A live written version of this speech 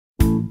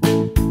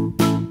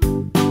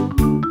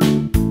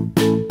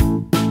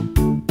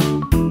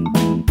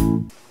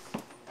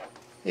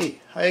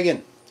Hi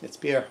again, it's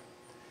Pierre.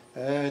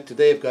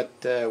 Today I've got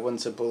one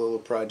simple little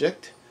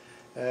project.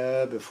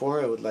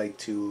 Before I would like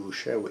to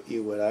share with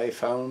you what I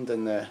found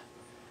and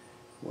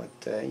what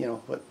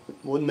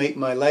would make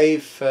my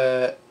life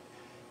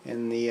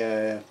in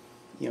the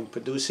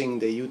producing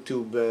the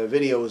YouTube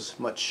videos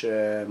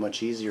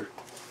much easier.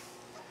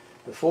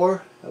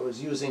 Before I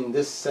was using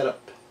this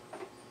setup.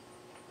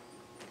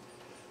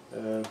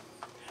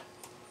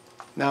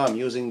 Now I'm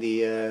using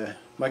the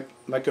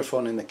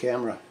microphone in the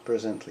camera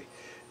presently.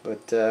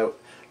 But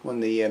when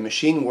the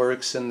machine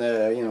works and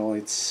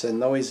it's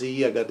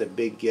noisy, I got a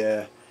big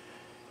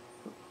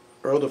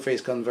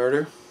rotophase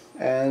converter,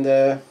 and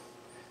I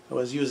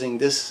was using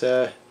this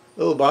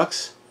little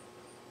box,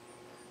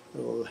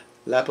 little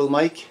lapel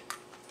mic,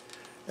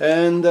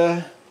 and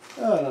I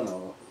don't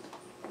know,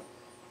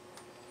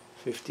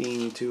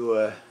 15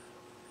 to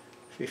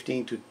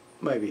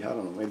maybe, I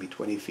don't know, maybe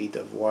 20 feet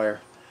of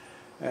wire.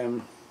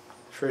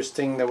 First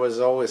thing that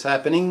was always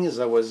happening is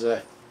I was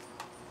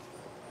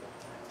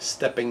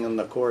stepping on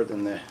the cord,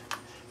 and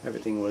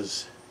everything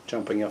was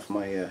jumping off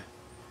my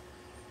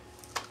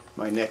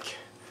my neck.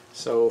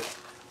 So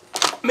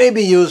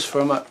maybe used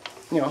for my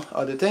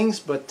other things,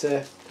 but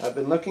I've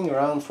been looking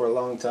around for a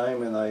long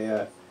time, and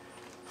I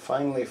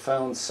finally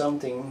found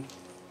something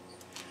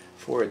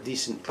for a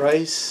decent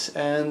price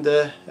and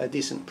a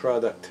decent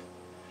product.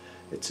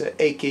 It's a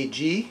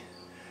AKG.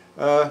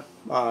 No,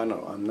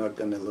 I'm not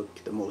gonna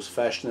look the most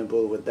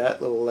fashionable with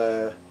that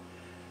little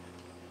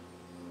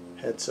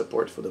head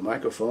support for the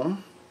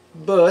microphone,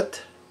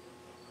 but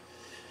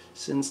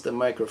since the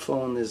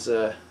microphone is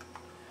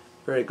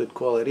very good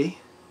quality,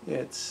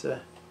 it's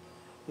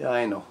yeah,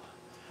 I know,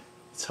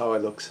 it's how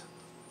it looks.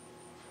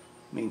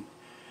 I mean,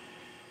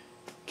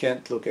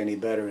 can't look any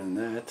better than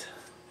that.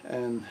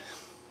 And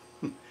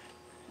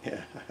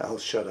yeah, I'll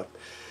shut up.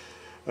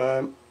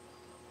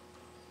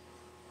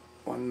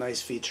 One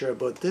nice feature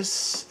about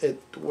this,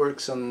 it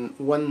works on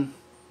one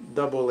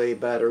AA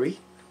battery.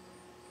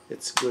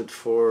 It's good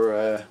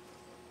for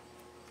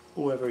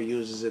whoever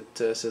uses it,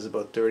 says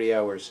about 30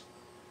 hours.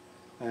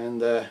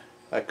 And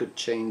I could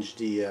change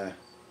the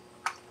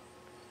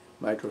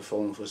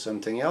microphone for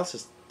something else.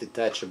 It's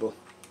detachable.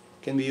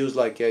 Can be used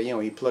like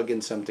you plug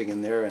in something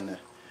in there and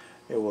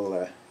it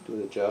will do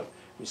the job.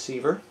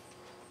 Receiver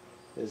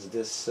is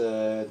this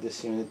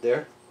this unit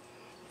there.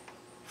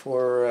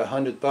 For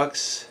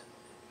 $100,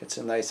 it's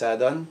a nice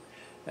add-on,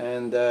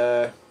 and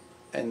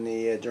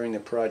during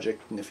the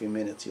project, in a few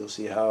minutes, you'll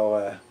see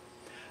how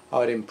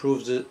it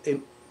improves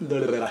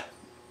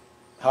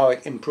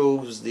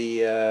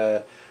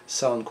the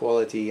sound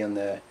quality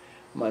and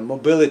my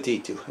mobility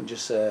too, and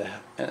just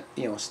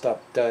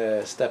stop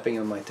stepping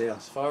on my tail.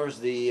 As far as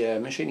the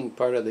machining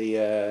part of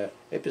the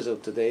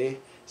episode today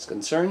is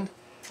concerned,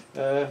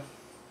 I'm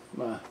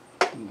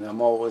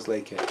always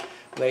like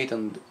late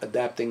on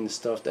adapting the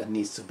stuff that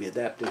needs to be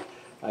adapted.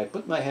 I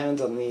put my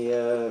hands on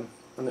a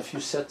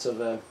few sets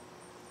of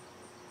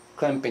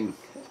clamping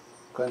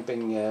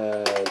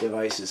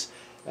devices.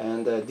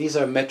 And these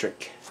are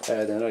metric.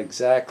 They're not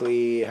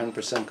exactly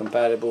 100%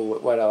 compatible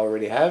with what I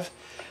already have,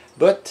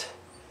 but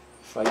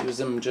if I use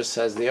them just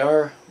as they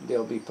are,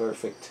 they'll be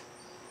perfect.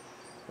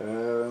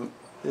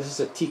 This is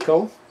a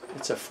Tico.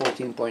 It's a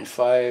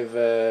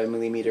 14.5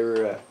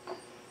 millimeter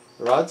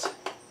rods.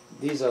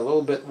 These are a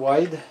little bit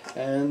wide,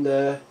 and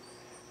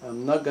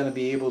I'm not going to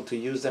be able to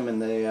use them in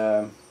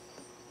the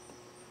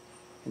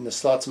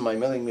slots of my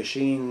milling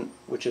machine,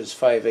 which is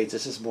 5/8.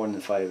 This is more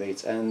than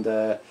 5/8, and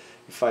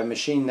if I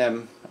machine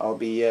them, I'll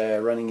be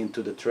running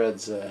into the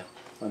threads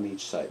on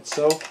each side.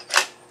 So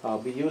I'll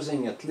be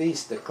using at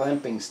least the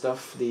clamping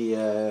stuff,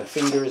 the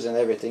fingers and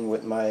everything,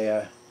 with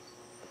my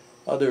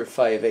other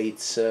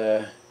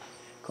 5/8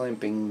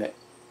 clamping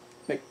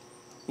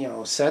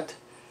set,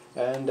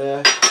 and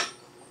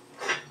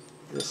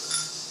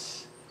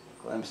this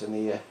clamps in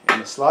the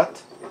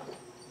slot,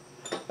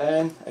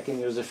 and I can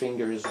use the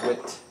fingers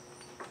with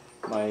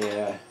my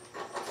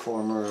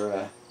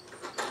former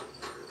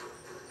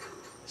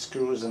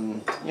screws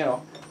and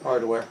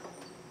hardware.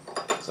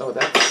 So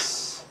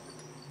that's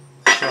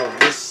solved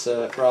this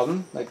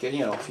problem. Like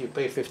if you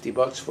pay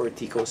 $50 for a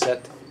Tico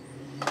set,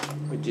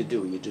 what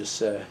do? You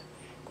just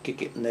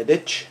kick it in the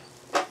ditch,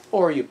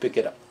 or you pick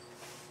it up.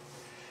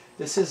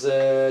 This is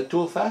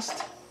tool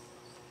fast,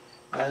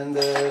 and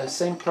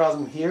same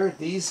problem here.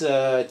 These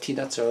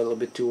T-nuts are a little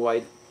bit too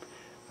wide.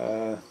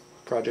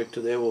 Project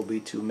today will be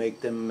to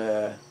make them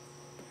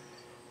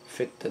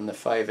fit in the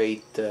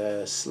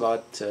 5/8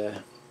 slot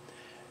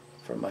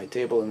for my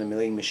table and the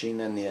milling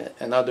machine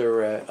and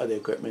other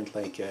equipment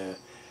like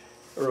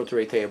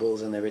rotary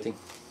tables and everything.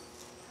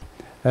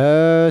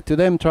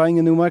 Today I'm trying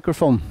a new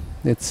microphone.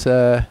 It's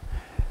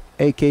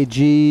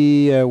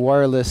AKG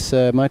wireless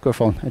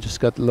microphone. I just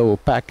got a little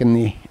pack in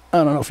the,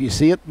 I don't know if you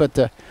see it,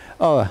 but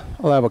I'll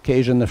have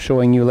occasion of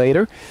showing you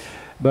later.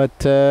 But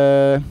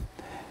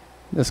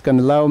that's going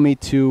to allow me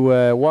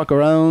to walk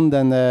around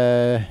and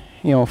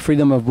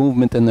freedom of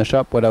movement in the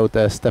shop without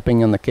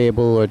stepping on the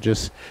cable, or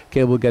just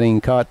cable getting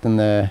caught and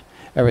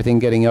everything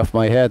getting off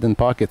my head and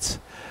pockets.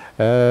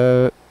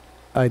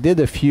 I did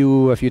a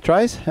few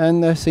tries,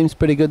 and seems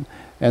pretty good.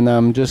 And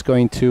I'm just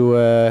going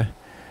to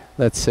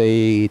let's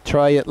say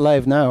try it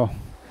live now.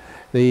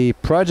 The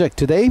project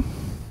today,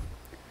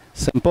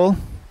 simple.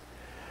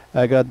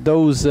 I got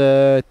those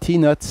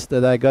T-nuts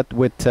that I got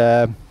with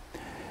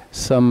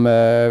some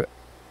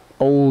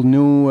old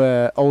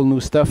new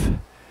stuff.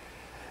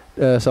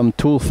 Some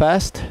tool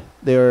fast.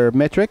 They're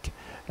metric,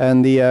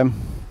 and the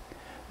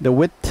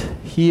width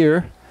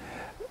here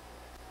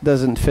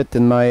doesn't fit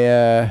in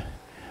my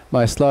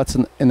my slots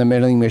in the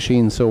milling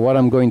machine. So what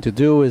I'm going to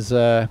do is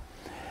I'm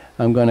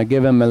going to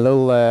give them a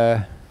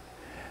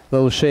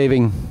little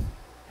shaving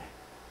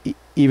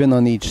even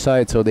on each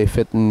side, so they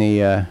fit in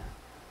the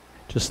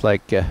just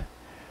like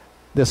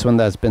this one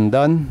that's been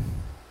done.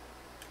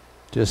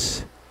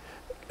 Just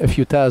a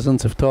few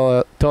thousandths of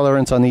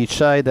tolerance on each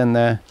side, and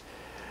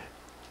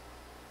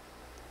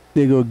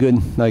they go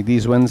good like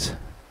these ones.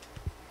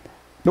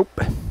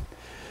 Nope.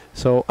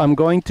 So I'm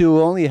going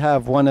to only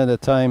have one at a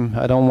time.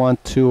 I don't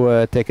want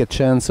to take a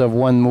chance of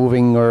one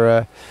moving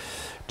or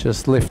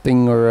just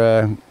lifting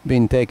or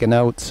being taken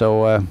out.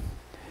 So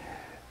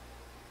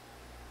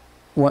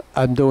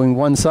I'm doing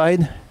one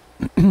side,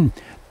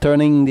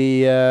 turning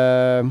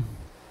the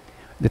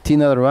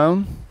T-nut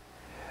around,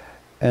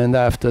 and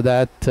after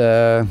that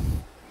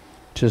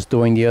just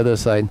doing the other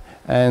side,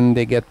 and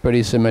they get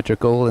pretty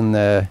symmetrical in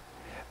the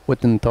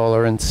width and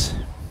tolerance.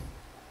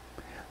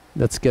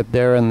 Let's get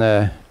there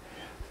and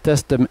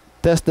test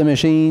the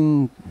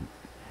machine,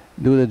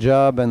 do the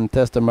job, and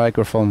test the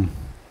microphone.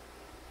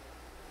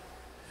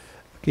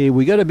 Okay,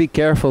 we got to be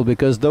careful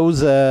because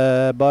those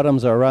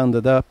bottoms are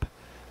rounded up,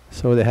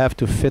 so they have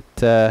to fit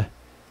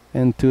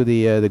into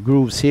the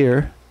grooves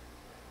here,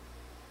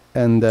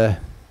 and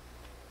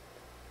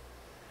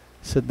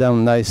sit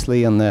down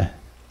nicely on the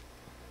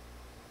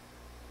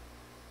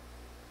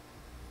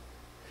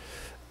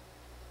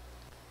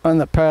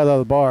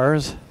parallel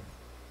bars.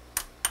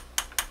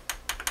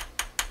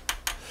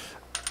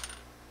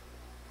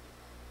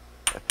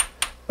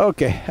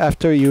 Okay,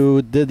 after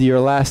you did your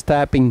last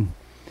tapping,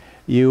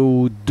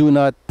 you do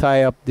not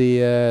tie up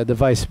the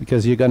device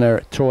because you're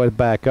gonna throw it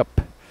back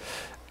up.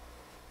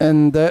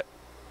 And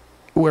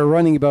we're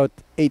running about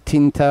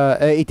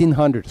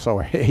 1800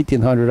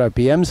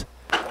 RPMs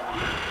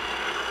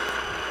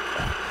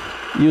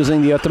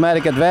using the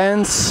automatic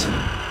advance.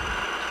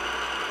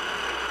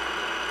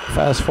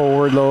 Fast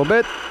forward a little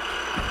bit.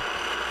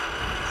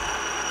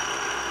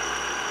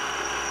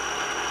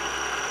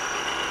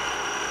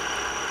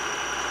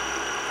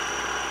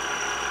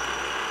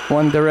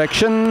 One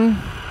direction,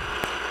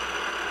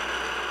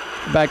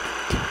 back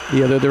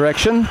the other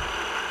direction.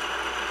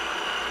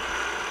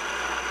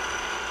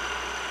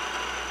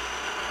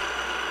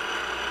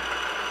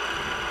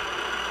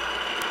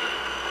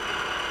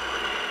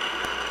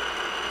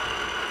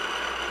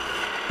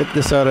 Get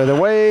this out of the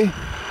way.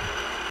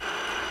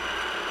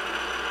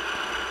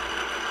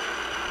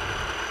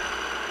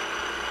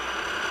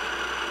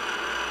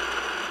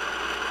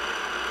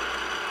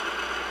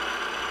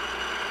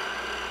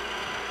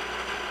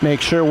 Make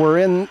sure we're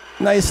in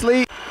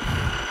nicely.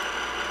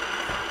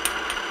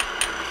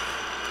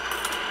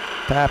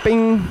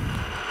 Tapping.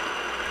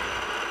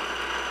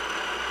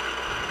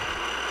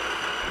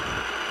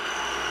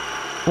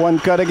 One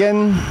cut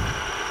again.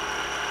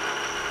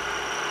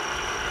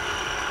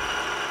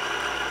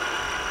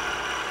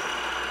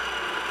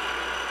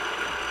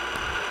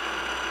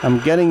 I'm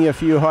getting a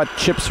few hot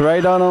chips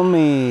right on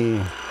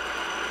me.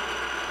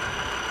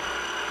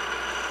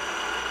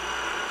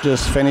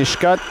 Just finish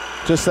cut.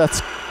 Just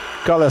that's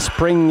called a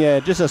spring,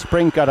 just a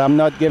spring cut. I'm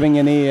not giving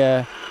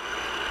any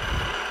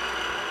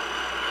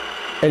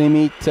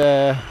meat.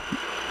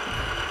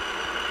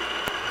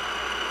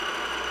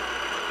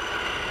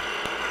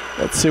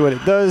 Let's see what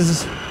it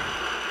does.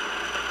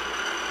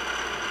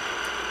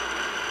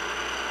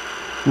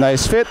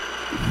 Nice fit.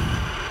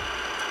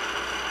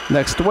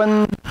 Next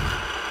one.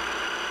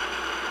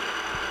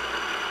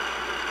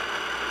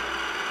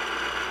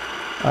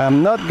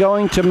 I'm not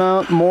going to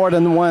mount more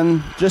than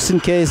one, just in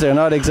case they're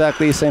not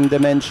exactly the same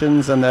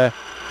dimensions, and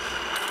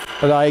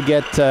but I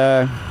get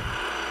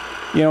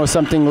you know,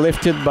 something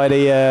lifted by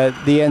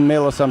the end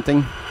mill or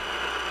something.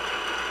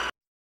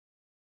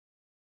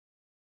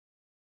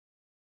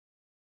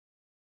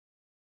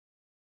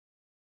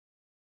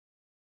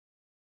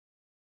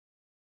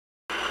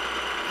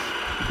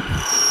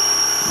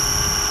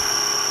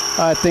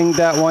 I think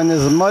that one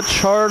is much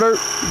harder.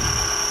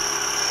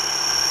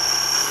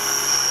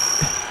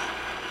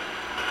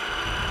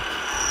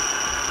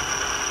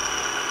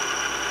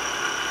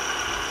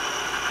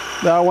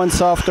 That one's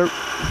softer.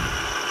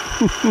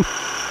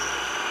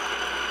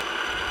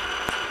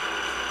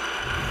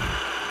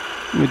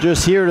 You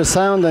just hear the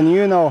sound and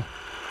you know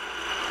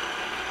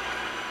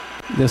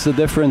there's a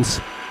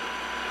difference.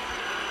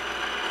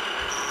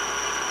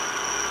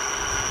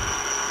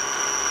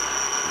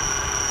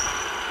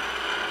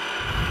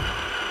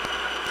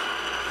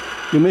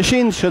 Your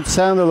machine should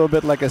sound a little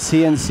bit like a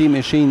CNC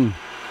machine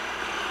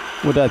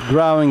with that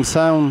growling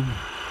sound.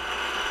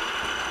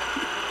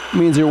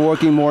 Means you're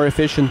working more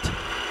efficient.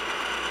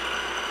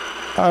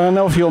 I don't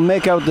know if you'll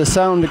make out the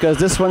sound because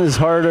this one is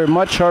harder,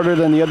 much harder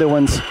than the other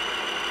ones.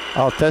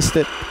 I'll test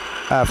it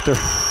after.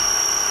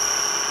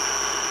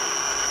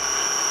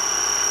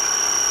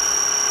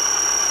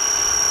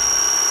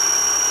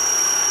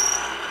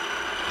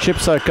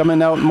 Chips are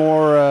coming out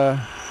more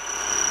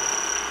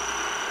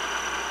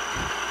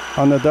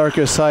on the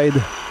darker side.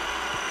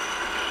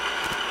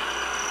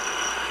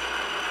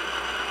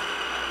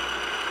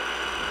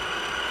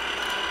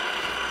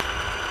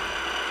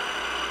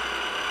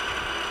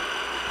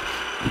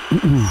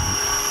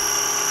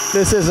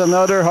 This is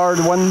another hard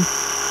one.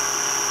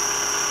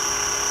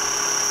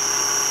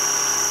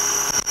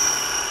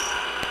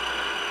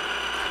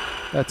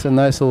 That's a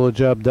nice little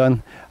job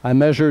done. I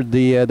measured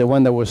the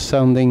one that was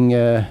sounding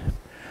a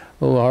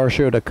little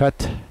harsher to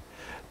cut.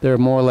 They're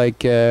more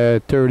like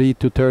 30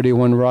 to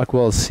 31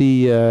 Rockwell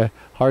C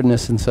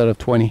hardness instead of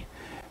 20.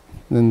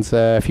 And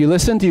if you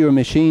listen to your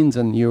machines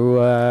and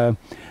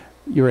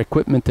your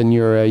equipment and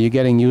you're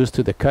getting used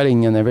to the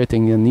cutting and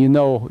everything, and you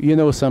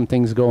know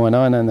something's going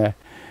on, and I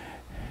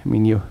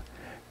mean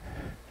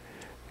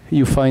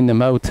you find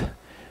them out.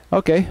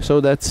 Okay,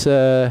 so this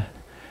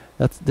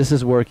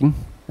is working,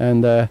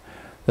 and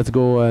let's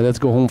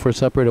go home for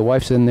supper. The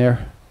wife's in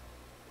there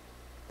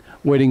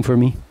waiting for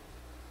me,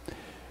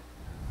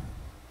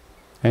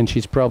 and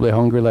she's probably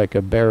hungry like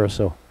a bear or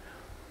so.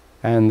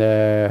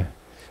 And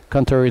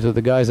contrary to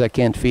the guys, I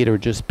can't feed her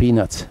just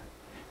peanuts.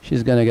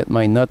 She's gonna get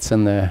my nuts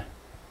and